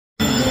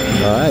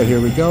All right, here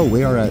we go.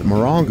 We are at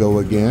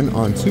Morongo again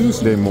on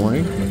Tuesday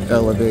morning.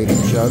 Elevate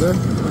each other.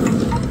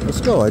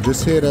 Let's go. I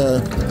just hit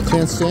a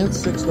 10 cent,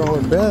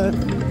 $6 bet.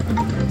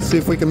 See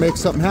if we can make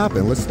something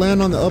happen. Let's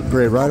land on the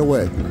upgrade right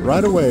away.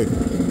 Right away.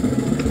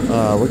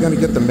 We're going to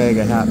get the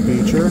mega hat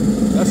feature.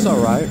 That's all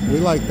right. We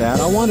like that.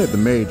 I wanted the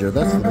major.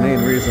 That's the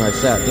main reason I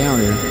sat down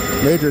here.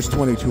 Major's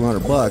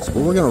 $2,200 bucks, but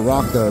we're going to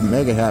rock the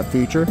mega hat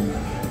feature.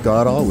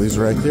 God always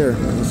right there.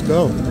 Let's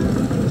go.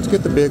 Let's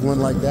get the big one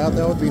like that.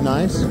 That would be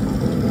nice.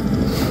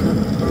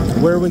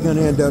 Where are we going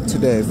to end up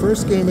today?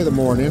 First game of the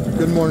morning.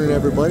 Good morning,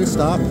 everybody.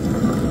 Stop.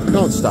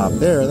 Don't stop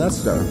there.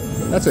 That's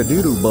a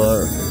doo-doo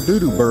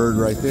bird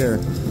right there.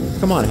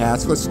 Come on,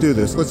 hats. Let's do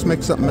this. Let's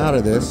make something out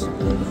of this.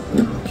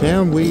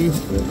 Can we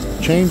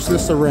change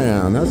this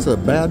around? That's a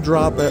bad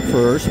drop at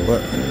first,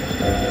 but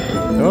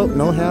oh,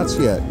 no hats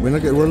yet.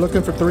 We're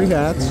looking for 3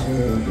 hats.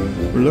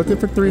 We're looking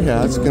for 3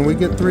 hats. Can we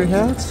get 3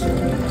 hats?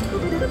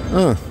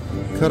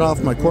 Cut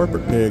off my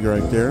corporate pig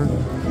right there.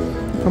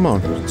 Come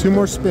on, 2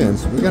 more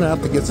spins. We're gonna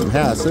have to get some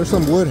hats. There's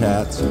some wood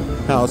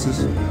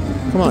houses.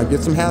 Come on,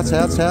 get some hats.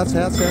 Oh,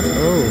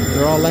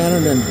 they're all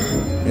landing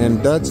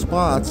in dud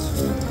spots.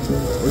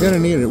 We're gonna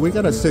need it. We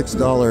got a $6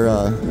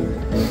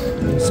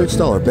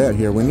 bet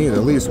here. We need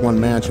at least 1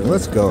 mansion.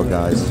 Let's go,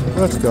 guys.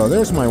 Let's go.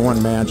 There's my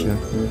 1 mansion.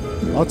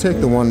 I'll take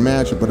the 1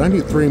 mansion, but I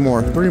need 3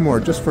 more. 3 more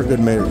just for good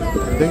measure.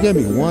 They gave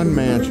me 1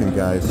 mansion,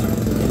 guys.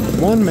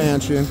 1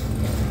 mansion.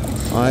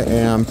 I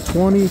am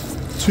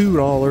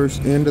 $22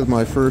 into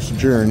my first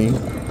journey.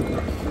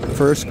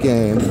 First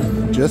game.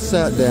 Just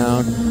sat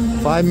down.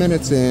 5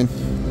 minutes in.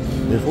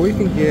 If we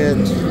can get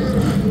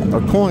a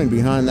coin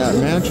behind that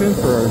mansion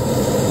for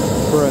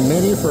a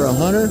mini for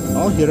 100,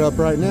 I'll get up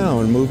right now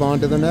and move on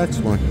to the next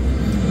one.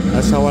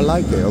 That's how I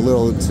like it. A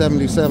little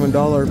 $77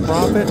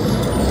 profit.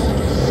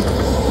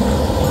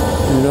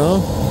 You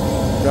know,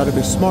 got to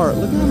be smart.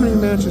 Look how many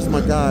mansions my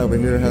guy over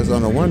here has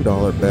on a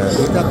 $1 bet.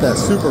 He's got that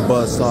super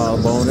buzz style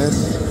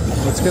bonus.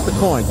 Let's get the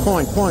coin,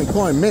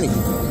 mini.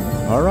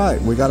 All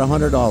right, we got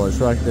 $100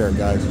 right there,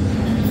 guys.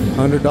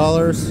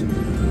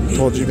 $100.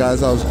 Told you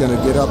guys I was gonna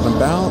get up and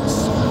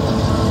bounce.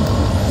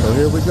 So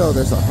here we go.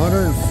 There's a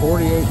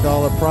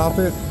 $148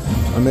 profit.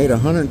 I made a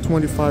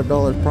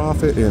 $125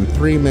 profit in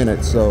 3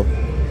 minutes. So,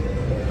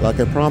 like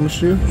I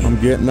promised you, I'm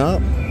getting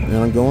up and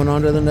I'm going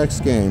on to the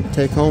next game.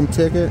 Take home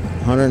ticket,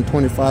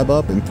 125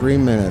 up in 3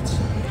 minutes.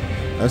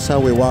 That's how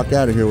we walk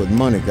out of here with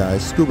money,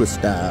 guys. Scuba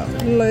style.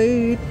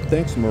 Late.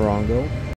 Thanks, Morongo.